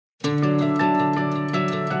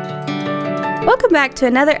Welcome back to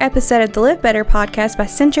another episode of the Live Better podcast by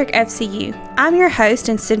Centric FCU. I'm your host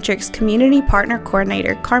and Centric's Community Partner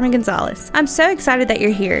Coordinator, Carmen Gonzalez. I'm so excited that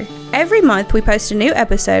you're here. Every month, we post a new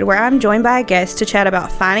episode where I'm joined by a guest to chat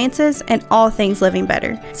about finances and all things living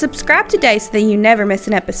better. Subscribe today so that you never miss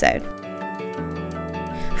an episode.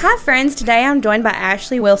 Hi friends, today I'm joined by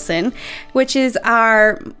Ashley Wilson, which is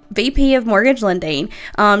our VP of Mortgage Lending.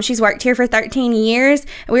 She's worked here for 13 years.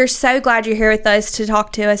 We're so glad you're here with us to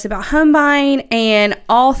talk to us about home buying and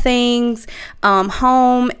all things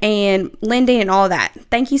home and lending and all that.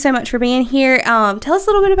 Thank you so much for being here. Tell us a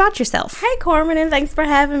little bit about yourself. Hey Carmen, and thanks for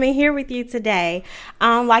having me here with you today.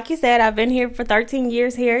 Like you said, I've been here for 13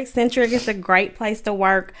 years here at Centric. It's a great place to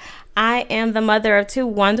work. I am the mother of two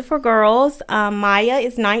wonderful girls. Maya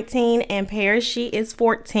is 19 and Paris, she is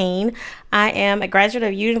 14. I am a graduate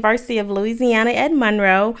of University of Louisiana at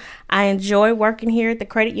Monroe. I enjoy working here at the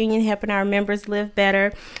credit union, helping our members live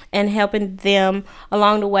better and helping them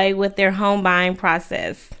along the way with their home buying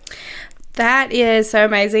process. That is so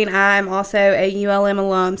amazing. I'm also a ULM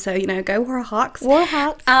alum, so, go Warhawks.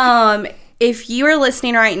 Warhawks. If you are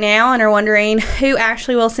listening right now and are wondering who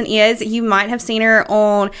Ashley Wilson is, you might have seen her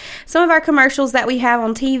on some of our commercials that we have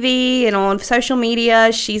on TV and on social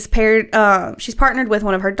media. She's partnered with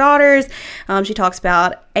one of her daughters. She talks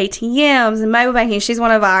about ATMs and mobile banking. She's one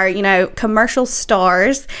of our, commercial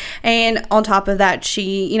stars. And on top of that,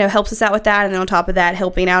 she, helps us out with that. And then on top of that,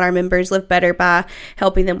 helping out our members live better by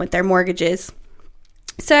helping them with their mortgages.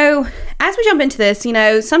 So as we jump into this,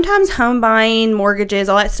 sometimes home buying, mortgages,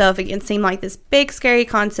 all that stuff, it can seem like this big, scary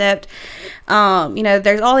concept.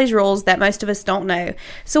 There's all these rules that most of us don't know.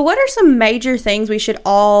 So what are some major things we should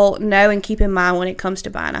all know and keep in mind when it comes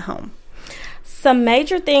to buying a home? Some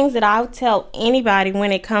major things that I'll tell anybody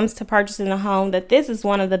when it comes to purchasing a home, that this is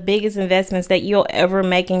one of the biggest investments that you'll ever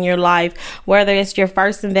make in your life, whether it's your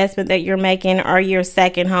first investment that you're making or your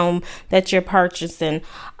second home that you're purchasing.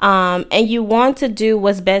 And you want to do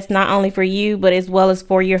what's best not only for you, but as well as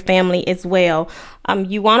for your family as well.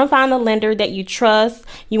 You want to find a lender that you trust.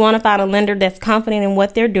 You want to find a lender that's confident in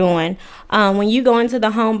what they're doing. When you go into the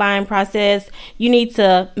home buying process, you need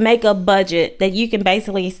to make a budget that you can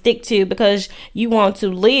basically stick to, because you want to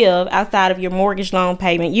live outside of your mortgage loan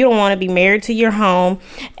payment. You don't want to be married to your home.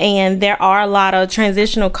 And there are a lot of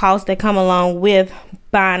transitional costs that come along with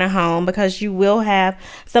buying a home, because you will have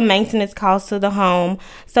some maintenance costs to the home.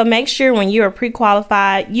 So make sure when you are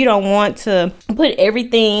pre-qualified, you don't want to put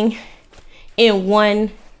everything in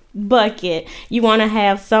one bucket. You want to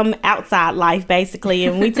have some outside life, basically.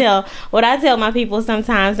 And what I tell my people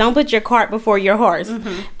sometimes, don't put your cart before your horse.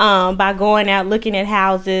 By going out looking at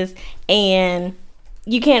houses and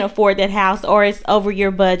you can't afford that house, or it's over your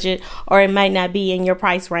budget, or it might not be in your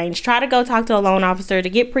price range. Try to go talk to a loan officer to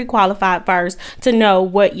get pre-qualified first, to know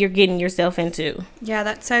what you're getting yourself into. Yeah,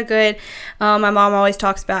 that's so good. My mom always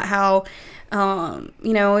talks about how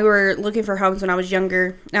we were looking for homes when I was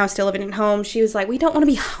younger, and I was still living at home. She was like, we don't want to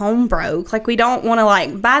be home broke. Like, we don't want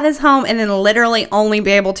to buy this home and then literally only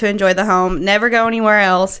be able to enjoy the home, never go anywhere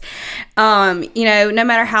else. No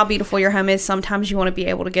matter how beautiful your home is, sometimes you want to be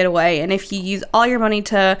able to get away. And if you use all your money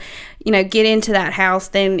to, get into that house,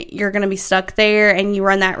 then you're going to be stuck there, and you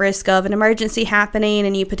run that risk of an emergency happening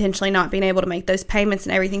and you potentially not being able to make those payments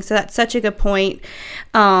and everything. So that's such a good point.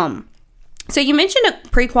 So you mentioned a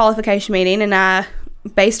pre-qualification meeting, and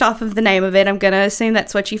based off of the name of it, I'm going to assume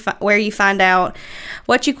that's where you find out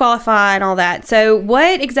what you qualify and all that. So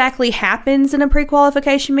what exactly happens in a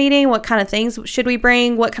pre-qualification meeting? What kind of things should we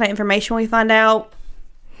bring? What kind of information will we find out?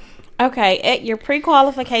 Okay, at your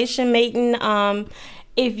pre-qualification meeting,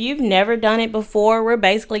 if you've never done it before, we're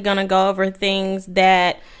basically going to go over things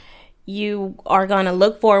that you are going to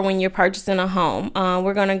look for when you're purchasing a home.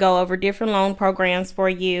 We're going to go over different loan programs for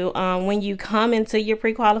you. When you come into your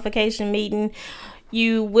pre-qualification meeting,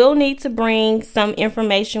 you will need to bring some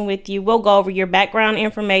information with you. We'll go over your background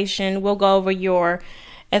information. We'll go over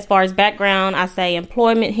as far as background, I say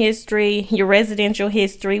employment history, your residential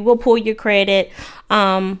history. We'll pull your credit.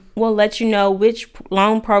 We'll let you know which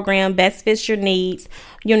loan program best fits your needs.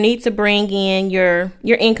 You'll need to bring in your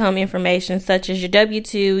income information, such as your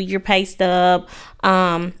W-2, your pay stub,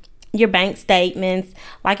 your bank statements.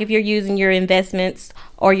 Like if you're using your investments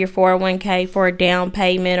or your 401k for a down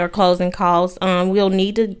payment or closing costs, we'll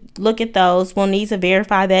need to look at those. We'll need to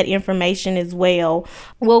verify that information as well.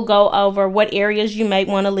 We'll go over what areas you may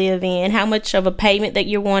want to live in, how much of a payment that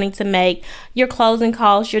you're wanting to make, your closing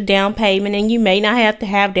costs, your down payment, and you may not have to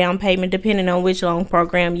have down payment depending on which loan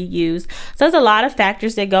program you use. So there's a lot of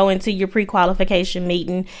factors that go into your pre-qualification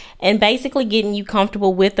meeting, and basically getting you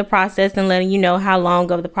comfortable with the process and letting you know how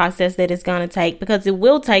long of the process process that it's going to take, because it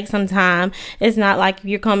will take some time. It's not like if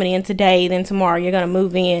you're coming in today, then tomorrow you're going to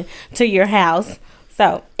move in to your house.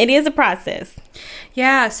 So it is a process.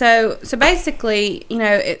 Yeah, so basically,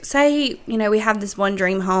 say, we have this one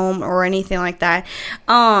dream home or anything like that.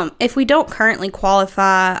 If we don't currently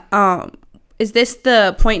qualify, is this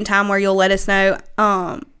the point in time where you'll let us know,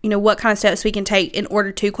 what kind of steps we can take in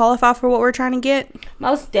order to qualify for what we're trying to get?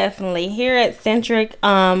 Most definitely. Here at Centric,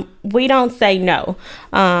 we don't say no.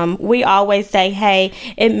 We always say, hey,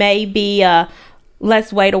 it may be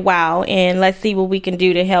let's wait a while and let's see what we can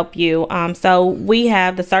do to help you. So we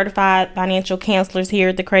have the certified financial counselors here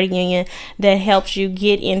at the credit union that helps you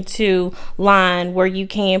get into line where you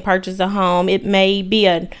can purchase a home. It may be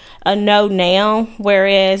a no now,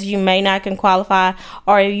 whereas you may not can qualify,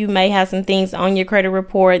 or you may have some things on your credit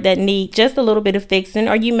report that need just a little bit of fixing,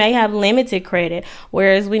 or you may have limited credit,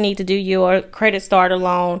 whereas we need to do your credit starter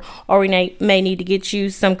loan, or we may need to get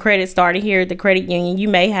you some credit started here at the credit union. You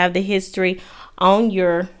may have the history on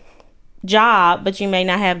your job, but you may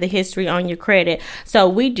not have the history on your credit. So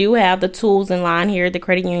we do have the tools in line here at the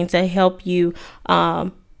credit union to help you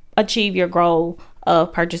achieve your goal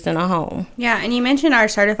of purchasing a home. Yeah, and you mentioned our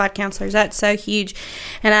certified counselors. That's so huge.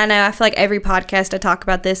 And I feel like every podcast I talk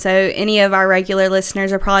about this, so any of our regular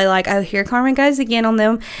listeners are probably like, oh, here Carmen goes again on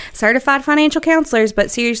them certified financial counselors. But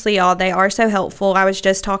seriously, y'all, they are so helpful. I was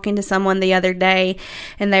just talking to someone the other day,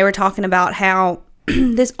 and they were talking about how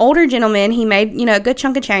this older gentleman, he made, a good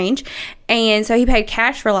chunk of change, and so he paid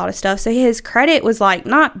cash for a lot of stuff. So his credit was like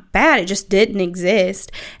not bad, it just didn't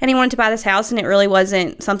exist. And he wanted to buy this house, and it really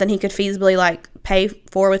wasn't something he could feasibly like pay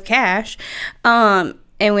for with cash.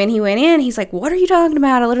 And when he went in, he's like, what are you talking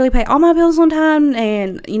about? I literally pay all my bills on time,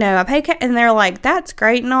 and, I pay cash. And they're like, that's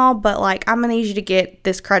great and all, but, like, I'm going to need you to get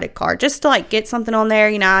this credit card just to, like, get something on there.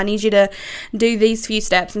 I need you to do these few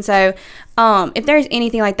steps. And so if there's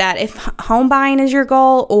anything like that, if home buying is your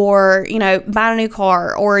goal, or, buying a new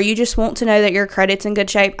car, or you just want to know that your credit's in good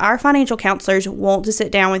shape, our financial counselors want to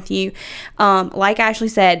sit down with you. Like Ashley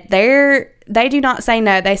said, they do not say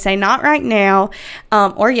no. They say not right now,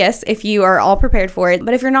 or yes, if you are all prepared for it.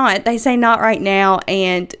 But if you're not, they say not right now,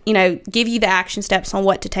 and, give you the action steps on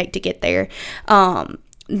what to take to get there.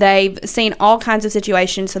 They've seen all kinds of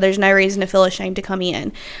situations, so there's no reason to feel ashamed to come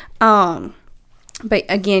in. But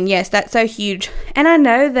again, yes, that's so huge. And I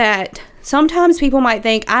know that sometimes people might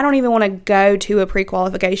think, I don't even want to go to a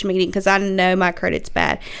pre-qualification meeting because I know my credit's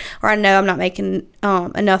bad, or I know I'm not making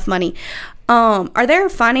enough money. Are there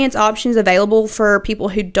finance options available for people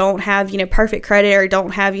who don't have, perfect credit, or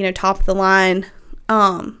don't have, top of the line,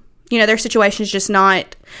 their situation's just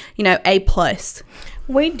not, A plus?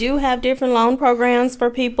 We do have different loan programs for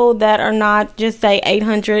people that are not just, say,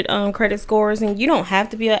 800 credit scores, and you don't have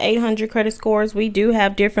to be at 800 credit scores. We do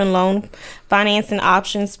have different loan financing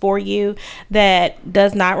options for you that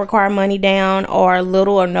does not require money down, or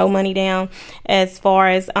little or no money down. As far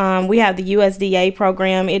as we have the USDA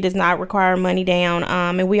program, it does not require money down,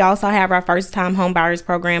 and we also have our first time home buyers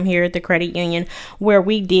program here at the credit union, where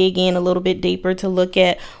we dig in a little bit deeper to look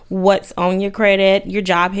at what's on your credit, your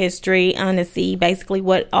job history, and to see basically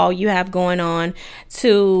what all you have going on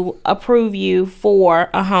to approve you for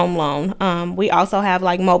a home loan. We also have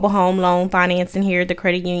like mobile home loan financing here at the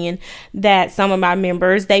credit union that some of our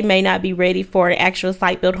members, they may not be ready for an actual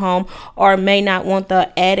site built home, or may not want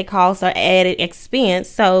the added cost or added expense.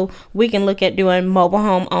 So we can look at doing mobile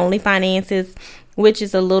home only finances, which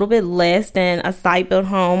is a little bit less than a site built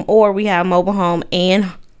home, or we have mobile home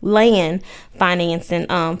and land financing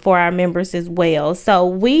for our members as well. So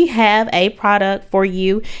we have a product for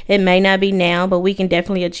you. It may not be now, but we can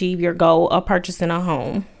definitely achieve your goal of purchasing a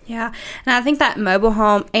home. Yeah, and I think that mobile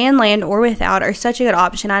home and land or without are such a good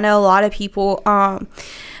option. I know a lot of people,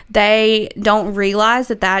 they don't realize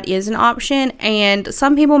that is an option, and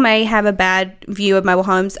some people may have a bad view of mobile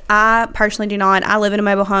homes. I personally do not. I live in a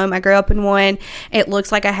mobile home. I grew up in one. It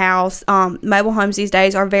looks like a house. Mobile homes these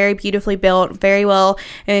days are very beautifully built, very well,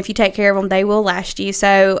 and if you take care of them, they will last you.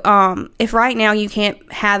 So if right now you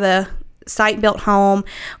can't have a site-built home,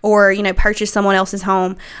 or purchase someone else's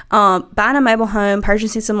home, buying a mobile home,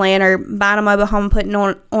 purchasing some land, or buying a mobile home, putting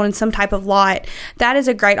on some type of lot, that is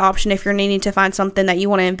a great option if you're needing to find something that you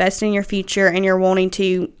want to invest in your future, and you're wanting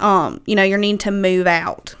to you're needing to move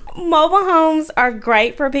out. Mobile homes are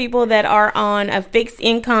great for people that are on a fixed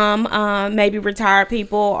income, maybe retired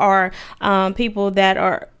people, or people that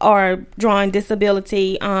are drawing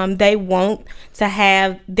disability. They want to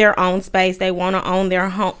have their own space. They want to own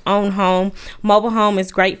their own home. Mobile home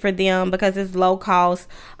is great for them because it's low cost.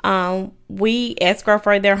 We escrow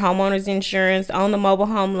for their homeowners insurance on the mobile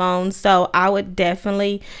home loan. So I would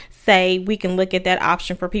definitely say we can look at that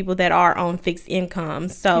option for people that are on fixed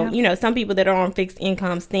incomes. So, some people that are on fixed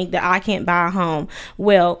incomes think that I can't buy a home.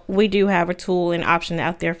 Well, we do have a tool and option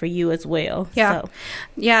out there for you as well. Yeah. So.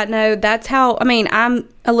 Yeah, no, that's how, I'm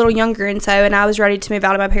a little younger, and I was ready to move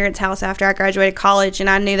out of my parents' house after I graduated college, and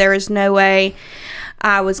I knew there was no way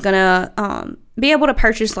I was going to be able to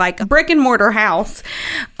purchase like a brick and mortar house.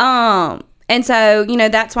 And so,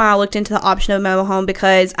 that's why I looked into the option of a mobile home,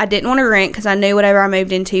 because I didn't want to rent, because I knew whatever I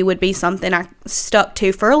moved into would be something I stuck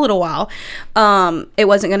to for a little while. It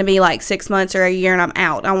wasn't going to be like 6 months or a year and I'm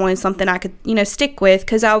out. I wanted something I could, stick with,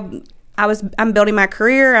 because I'm building my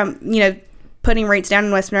career. I'm, putting rates down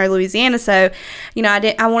in West Monroe, Louisiana. So,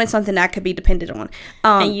 I wanted something that I could be dependent on.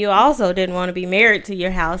 And you also didn't want to be married to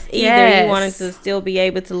your house either. Yes. You wanted to still be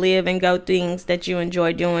able to live and go things that you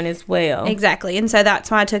enjoy doing as well. Exactly. And so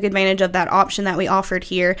that's why I took advantage of that option that we offered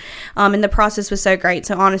here. And the process was so great.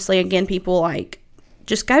 So honestly, again, people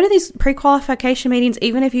just go to these pre-qualification meetings,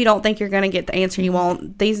 even if you don't think you're going to get the answer you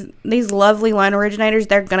want. These lovely loan originators,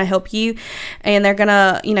 they're going to help you, and they're going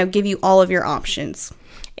to, give you all of your options.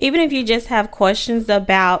 Even if you just have questions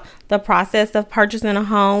about the process of purchasing a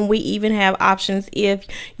home, we even have options if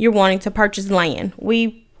you're wanting to purchase land.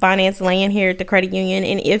 We finance land here at the credit union,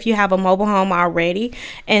 and if you have a mobile home already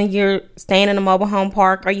and you're staying in a mobile home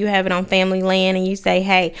park, or you have it on family land and you say,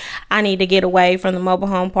 hey, I need to get away from the mobile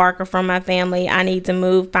home park or from my family, I need to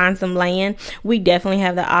move, find some land, we definitely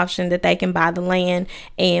have the option that they can buy the land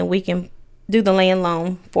and we can do the land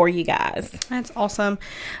loan for you guys. That's awesome.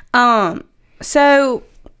 So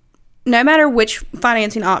no matter which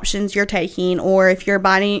financing options you're taking, or if you're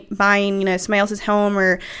buying somebody else's home,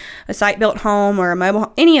 or a site-built home, or a mobile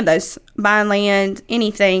home, any of those, buying land,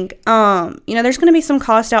 anything, there's going to be some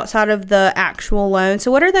cost outside of the actual loan. So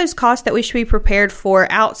what are those costs that we should be prepared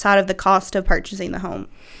for outside of the cost of purchasing the home?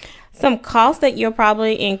 Some costs that you'll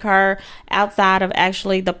probably incur outside of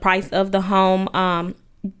actually the price of the home,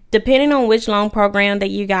 depending on which loan program that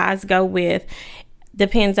you guys go with,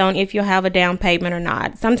 depends on if you'll have a down payment or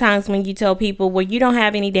not. Sometimes when you tell people, well, you don't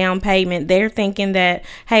have any down payment, they're thinking that,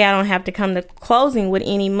 hey, I don't have to come to closing with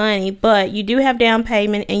any money, but you do have down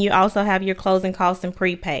payment, and you also have your closing costs and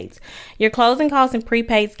prepaids. Your closing costs and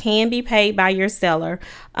prepaids can be paid by your seller.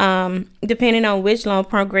 Depending on which loan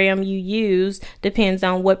program you use, depends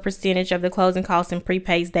on what percentage of the closing costs and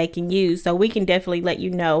prepaids they can use. So we can definitely let you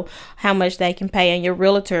know how much they can pay, and your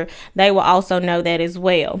realtor, they will also know that as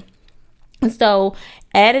well. So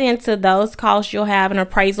added into those costs, you'll have an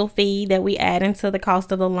appraisal fee that we add into the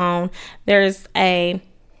cost of the loan. There's a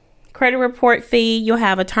credit report fee. You'll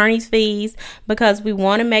have attorney's fees, because we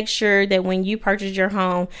want to make sure that when you purchase your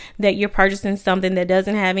home, that you're purchasing something that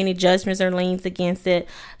doesn't have any judgments or liens against it.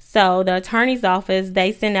 So the attorney's office,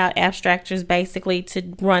 they send out abstractors basically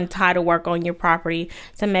to run title work on your property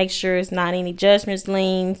to make sure it's not any judgments,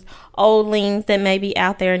 liens, old liens that may be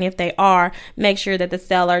out there. And if they are, make sure that the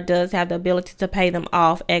seller does have the ability to pay them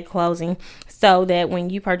off at closing, so that when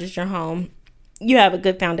you purchase your home, you have a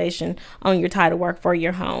good foundation on your title work for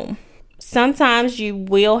your home. Sometimes you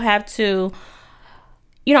will have to,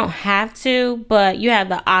 you don't have to, but you have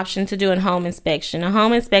the option to do a home inspection. A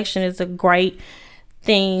home inspection is a great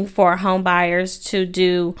thing for home buyers to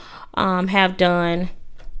do, have done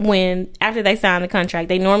after they sign the contract.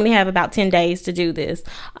 They normally have about 10 days to do this.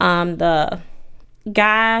 The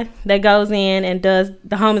guy that goes in and does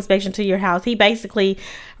the home inspection to your house, he basically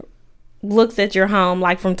looks at your home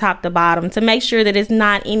like from top to bottom to make sure that it's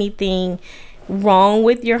not anything wrong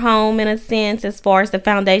with your home, in a sense, as far as the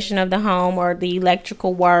foundation of the home or the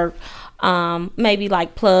electrical work, maybe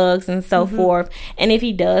like plugs and so forth. And if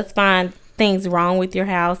he does find things wrong with your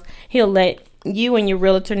house, he'll let you and your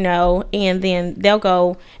realtor know, and then they'll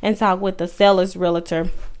go and talk with the seller's realtor,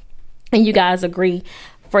 and you guys agree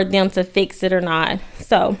for them to fix it or not.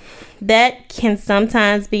 So that can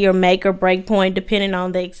sometimes be your make or break point, depending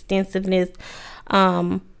on the extensiveness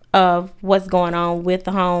of what's going on with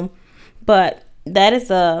the home. But that is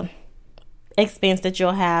a expense that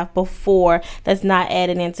you'll have before, that's not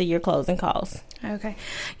added into your closing costs. Okay.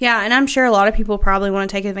 Yeah, and I'm sure a lot of people probably want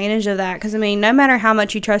to take advantage of that, because, no matter how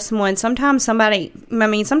much you trust someone, sometimes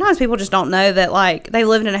people just don't know that, they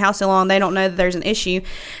lived in a house so long, they don't know that there's an issue.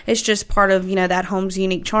 It's just part of, that home's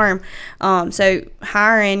unique charm. So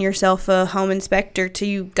hiring yourself a home inspector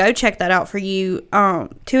to go check that out for you,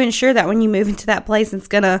 to ensure that when you move into that place, it's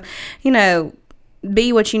going to,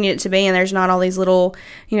 be what you need it to be, and there's not all these little,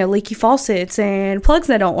 leaky faucets and plugs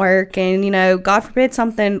that don't work, and, God forbid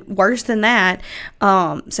something worse than that.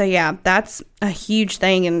 So yeah, that's a huge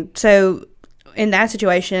thing. And so in that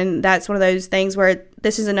situation, that's one of those things where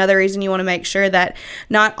this is another reason you want to make sure that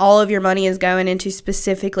not all of your money is going into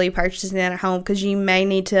specifically purchasing that home, because you may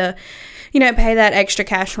need to, pay that extra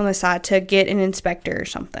cash on the side to get an inspector or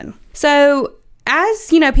something. So as,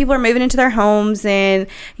 people are moving into their homes and,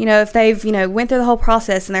 if they've, went through the whole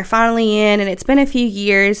process and they're finally in and it's been a few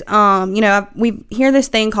years, we hear this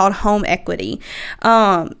thing called home equity.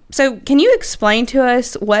 So can you explain to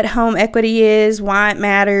us what home equity is, why it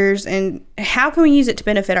matters, and how can we use it to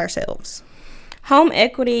benefit ourselves? Home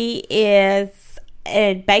equity is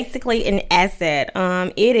basically an asset.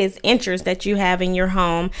 It is interest that you have in your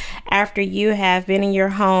home after you have been in your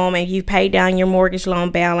home and you paid down your mortgage loan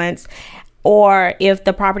balance, or if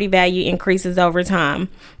the property value increases over time.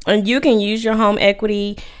 And you can use your home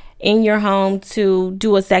equity in your home to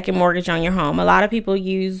do a second mortgage on your home. A lot of people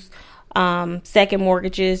use second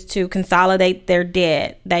mortgages to consolidate their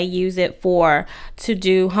debt. They use it to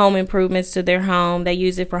do home improvements to their home. They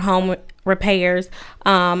use it for home repairs.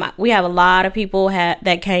 We have a lot of people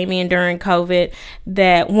that came in during COVID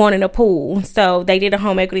that wanted a pool, so they did a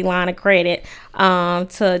home equity line of credit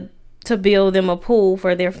to build them a pool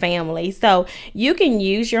for their family. So you can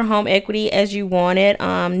use your home equity as you want it.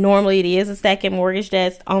 Normally it is a second mortgage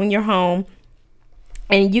that's on your home,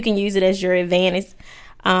 and you can use it as your advantage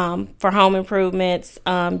for home improvements,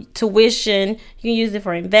 tuition. You can use it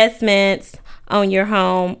for investments on your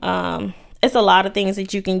home. It's a lot of things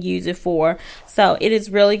that you can use it for. So it is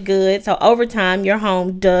really good. So over time, your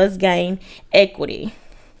home does gain equity.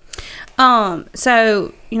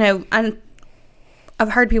 So, I've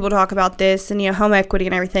heard people talk about this and, home equity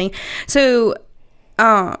and everything. So,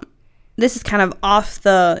 this is kind of off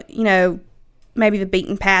the, maybe the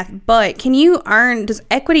beaten path, but does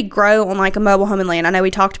equity grow on like a mobile home and land? I know we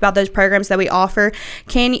talked about those programs that we offer.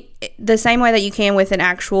 The same way that you can with an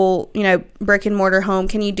actual, brick and mortar home,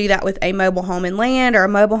 can you do that with a mobile home and land or a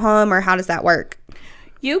mobile home, or how does that work?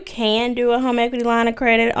 You can do a home equity line of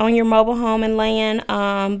credit on your mobile home and land,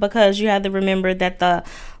 because you have to remember that the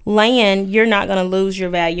land, you're not going to lose your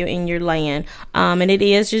value in your land, and it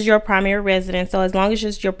is just your primary residence. So as long as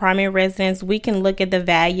it's your primary residence, we can look at the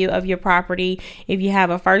value of your property. If you have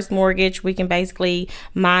a first mortgage, we can basically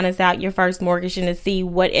minus out your first mortgage and to see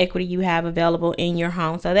what equity you have available in your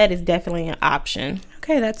home. So that is definitely an option.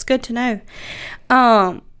 Okay, that's good to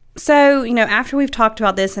know. So, after we've talked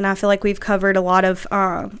about this, and I feel like we've covered a lot of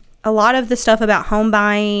the stuff about home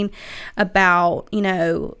buying, about,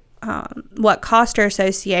 what costs are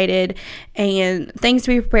associated and things to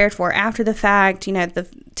be prepared for after the fact, the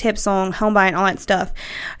tips on home buying, all that stuff.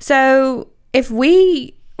 So if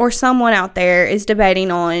we or someone out there is debating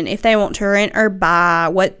on if they want to rent or buy,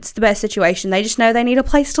 what's the best situation, they just know they need a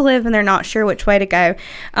place to live and they're not sure which way to go.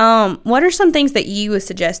 What are some things that you would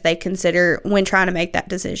suggest they consider when trying to make that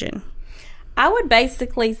decision? I would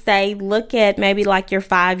basically say look at maybe like your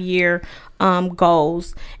 5-year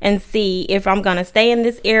goals and see if I'm going to stay in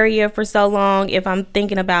this area for so long, if I'm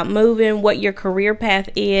thinking about moving, what your career path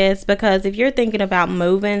is. Because if you're thinking about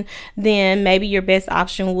moving, then maybe your best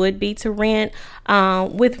option would be to rent.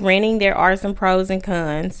 With renting, there are some pros and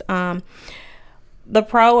cons. The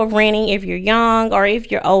pro of renting, if you're young or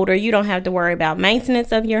if you're older, you don't have to worry about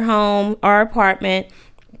maintenance of your home or apartment.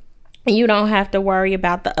 You don't have to worry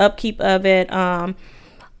about the upkeep of it.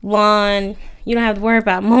 Lawn, you don't have to worry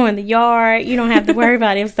about mowing the yard. You don't have to worry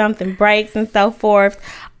about if something breaks and so forth.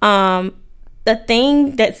 The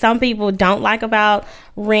thing that some people don't like about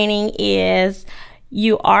renting is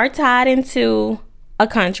you are tied into a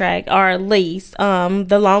contract or a lease.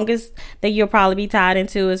 The longest that you'll probably be tied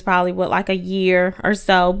into is probably like a year or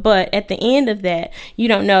so. But at the end of that, you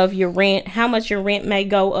don't know if how much your rent may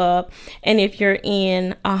go up. And if you're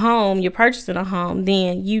in a home, you're purchasing a home,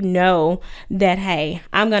 then you know that, hey,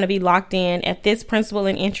 I'm going to be locked in at this principal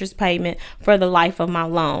and interest payment for the life of my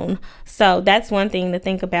loan. So that's one thing to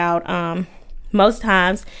think about. Most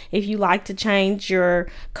times, if you like to change your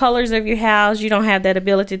colors of your house, you don't have that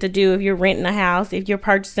ability to do if you're renting a house. If you're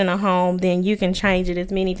purchasing a home, then you can change it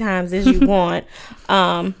as many times as you want.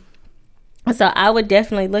 So I would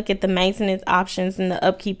definitely look at the maintenance options and the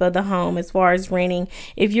upkeep of the home as far as renting.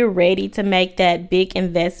 If you're ready to make that big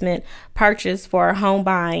investment purchase for home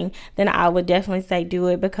buying, then I would definitely say do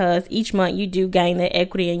it, because each month you do gain the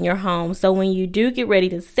equity in your home. So when you do get ready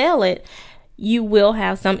to sell it, you will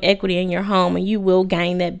have some equity in your home and you will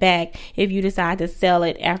gain that back if you decide to sell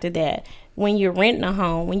it after that. When you're renting a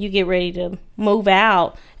home, when you get ready to move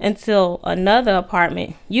out until another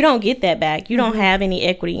apartment, you don't get that back. You don't have any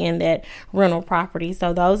equity in that rental property.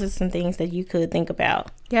 So those are some things that you could think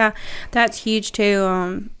about. Yeah, that's huge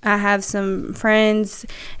too. I have some friends,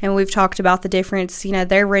 and we've talked about the difference. You know,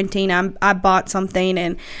 they're renting. I bought something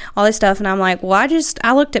and all this stuff, and I'm like, well,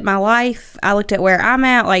 I looked at my life. I looked at where I'm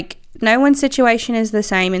at. Like, no one's situation is the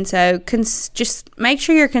same, and so just make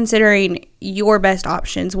sure you're considering your best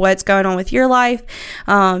options. What's going on with your life?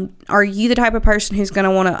 Are you the type of person who's going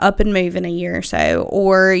to want to up and move in a year or so,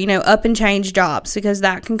 or up and change jobs, because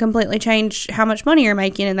that can completely change how much money you're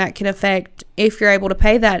making, and that can affect if you're able to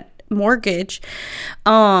pay that mortgage.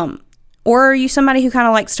 Or are you somebody who kind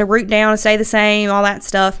of likes to root down and stay the same, all that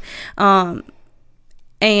stuff?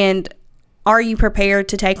 And are you prepared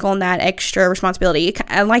to take on that extra responsibility?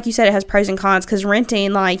 And like you said, it has pros and cons, because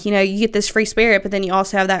renting, you get this free spirit, but then you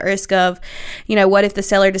also have that risk of, what if the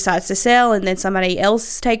seller decides to sell and then somebody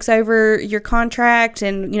else takes over your contract,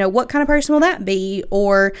 and, what kind of person will that be?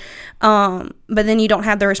 Or, but then you don't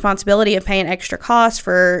have the responsibility of paying extra costs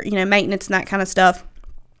for, maintenance and that kind of stuff.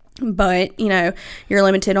 But, you're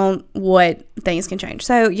limited on what things can change.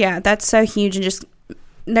 So, yeah, that's so huge, and just,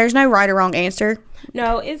 there's no right or wrong answer.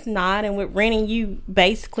 No, it's not. And with renting, you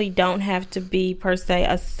basically don't have to be, per se,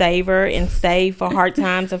 a saver and save for hard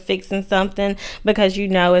times or fixing something, because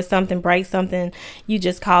if something breaks, something, you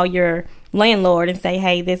just call your landlord and say,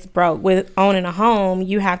 hey, this broke. With owning a home,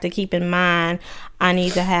 you have to keep in mind, I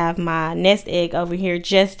need to have my nest egg over here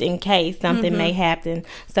just in case something may happen.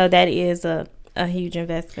 So that is a huge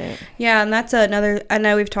investment. Yeah, and that's another, I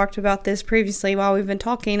know we've talked about this previously while we've been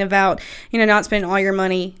talking about, not spending all your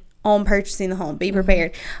money on purchasing the home. Be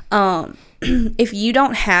prepared. If you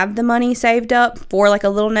don't have the money saved up for like a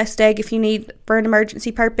little nest egg, if you need for an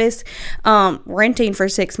emergency purpose, renting for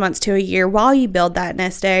 6 months to a year while you build that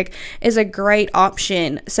nest egg is a great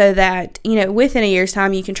option, so that, within a year's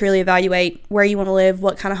time, you can truly evaluate where you want to live,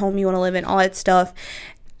 what kind of home you want to live in, all that stuff,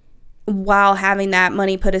 while having that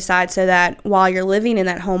money put aside, so that while you're living in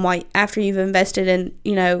that home, after you've invested in,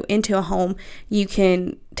 into a home, you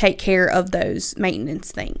can take care of those maintenance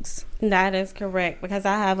things. That is correct, because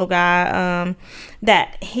I have a guy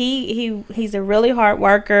that he's a really hard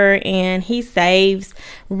worker, and he saves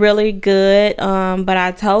really good. But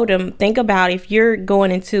I told him, think about if you're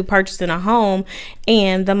going into purchasing a home,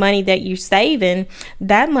 and the money that you're saving,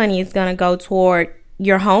 that money is going to go toward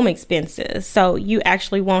your home expenses, so you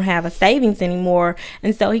actually won't have a savings anymore.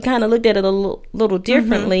 And so he kind of looked at it a little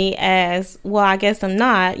differently, as, well, I guess I'm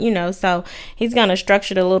not, so he's going to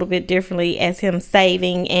structure it a little bit differently as him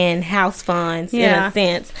saving and house funds in a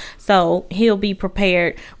sense, so he'll be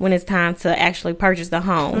prepared when it's time to actually purchase the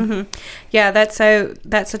home. Yeah, that's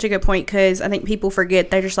such a good point, because I think people forget.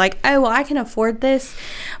 They're just like, oh, well, I can afford this,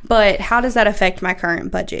 but how does that affect my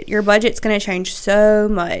current budget? Your budget's going to change so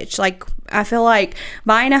much. Like, I feel like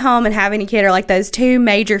buying a home and having a kid are like those two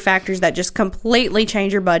major factors that just completely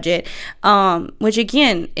change your budget, which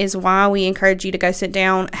again is why we encourage you to go sit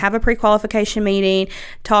down, have a pre-qualification meeting,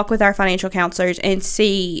 talk with our financial counselors, and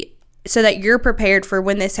see, so that you're prepared for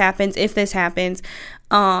when this happens, if this happens,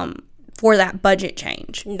 for that budget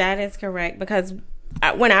change. That is correct, because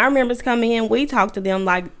when our members come in, we talk to them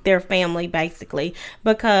like their family, basically,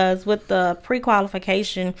 because with the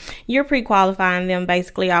pre-qualification, you're pre-qualifying them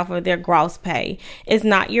basically off of their gross pay. It's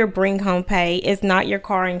not your bring home pay. It's not your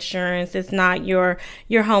car insurance. It's not your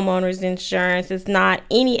homeowner's insurance. It's not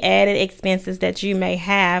any added expenses that you may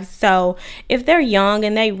have. So if they're young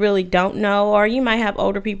and they really don't know, or you might have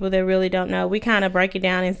older people that really don't know, we kind of break it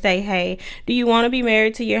down and say, hey, do you want to be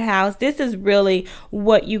married to your house? This is really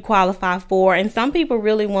what you qualify for. And some people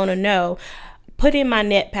really want to know, put in my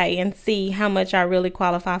net pay and see how much I really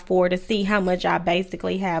qualify for, to see how much I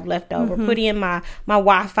basically have left over. Put in my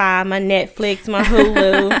Wi-Fi, my Netflix, my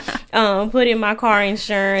Hulu, put in my car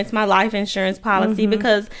insurance, my life insurance policy,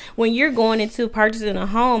 because when you're going into purchasing a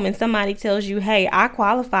home and somebody tells you, hey,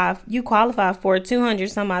 you qualify for a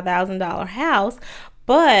 $200,000 house,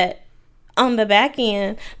 but on the back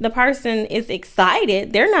end, the person is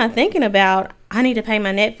excited. They're not thinking about, I need to pay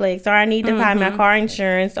my Netflix, or I need to pay my car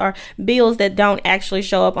insurance, or bills that don't actually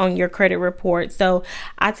show up on your credit report. So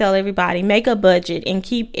I tell everybody, make a budget and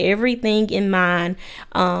keep everything in mind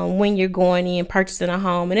when you're going in purchasing a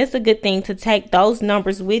home. And it's a good thing to take those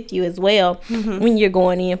numbers with you as well when you're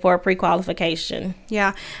going in for a pre-qualification.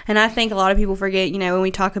 Yeah. And I think a lot of people forget, when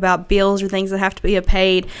we talk about bills or things that have to be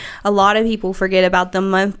paid, a lot of people forget about the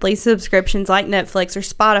monthly subscriptions like Netflix or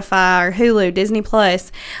Spotify or Hulu, Disney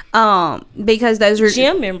Plus, because those are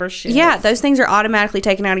gym memberships. Yeah, those things are automatically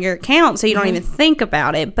taken out of your account, so you don't even think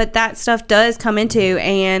about it. But that stuff does come into,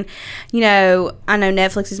 and I know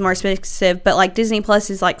Netflix is more expensive, but like Disney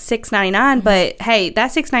Plus is like $6.99. But hey,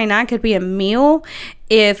 that $6.99 could be a meal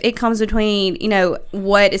if it comes between,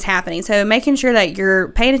 what is happening. So making sure that you're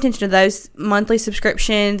paying attention to those monthly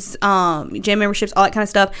subscriptions, gym memberships, all that kind of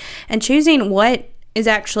stuff, and choosing what is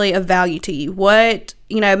actually of value to you. What,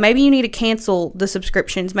 maybe you need to cancel the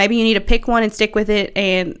subscriptions. Maybe you need to pick one and stick with it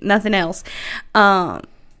and nothing else.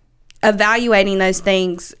 Evaluating those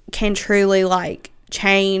things can truly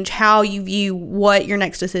change how you view what your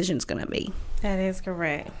next decision is going to be. That is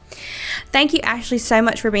correct. Thank you, Ashley, so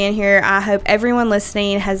much for being here. I hope everyone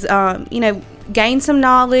listening has, gained some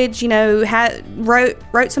knowledge,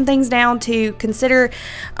 wrote some things down to consider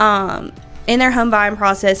in their home buying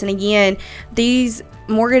process. And again, these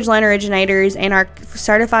mortgage loan originators and our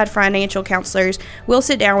certified financial counselors will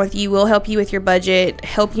sit down with you, will help you with your budget,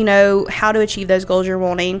 help you know how to achieve those goals you're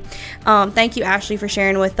wanting. Thank you, Ashley, for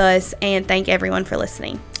sharing with us, and thank everyone for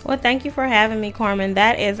listening. Well, thank you for having me, Carmen.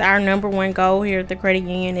 That is our number one goal here at the credit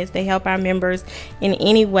union, is to help our members in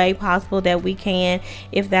any way possible that we can.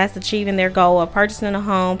 If that's achieving their goal of purchasing a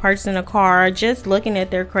home, purchasing a car, just looking at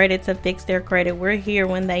their credit to fix their credit, we're here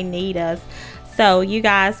when they need us. So you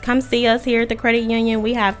guys come see us here at the credit union.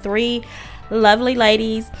 We have 3 lovely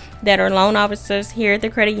ladies that are loan officers here at the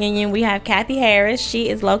credit union. We have Kathy Harris. She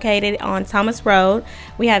is located on Thomas Road.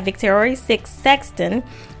 We have Victoria Sexton.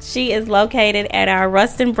 She is located at our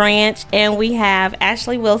Ruston branch. And we have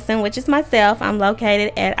Ashley Wilson, which is myself. I'm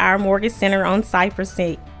located at our mortgage center on Cypress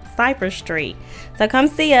Street. So come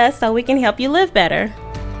see us so we can help you live better.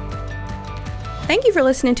 Thank you for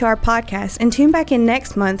listening to our podcast, and tune back in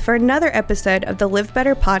next month for another episode of the Live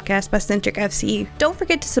Better podcast by Centric FCU. Don't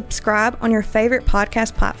forget to subscribe on your favorite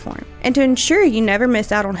podcast platform. And to ensure you never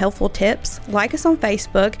miss out on helpful tips, like us on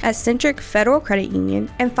Facebook at Centric Federal Credit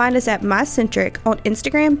Union and find us at MyCentric on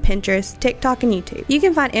Instagram, Pinterest, TikTok, and YouTube. You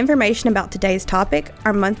can find information about today's topic,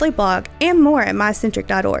 our monthly blog, and more at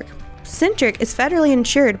mycentric.org. Centric is federally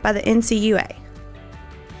insured by the NCUA.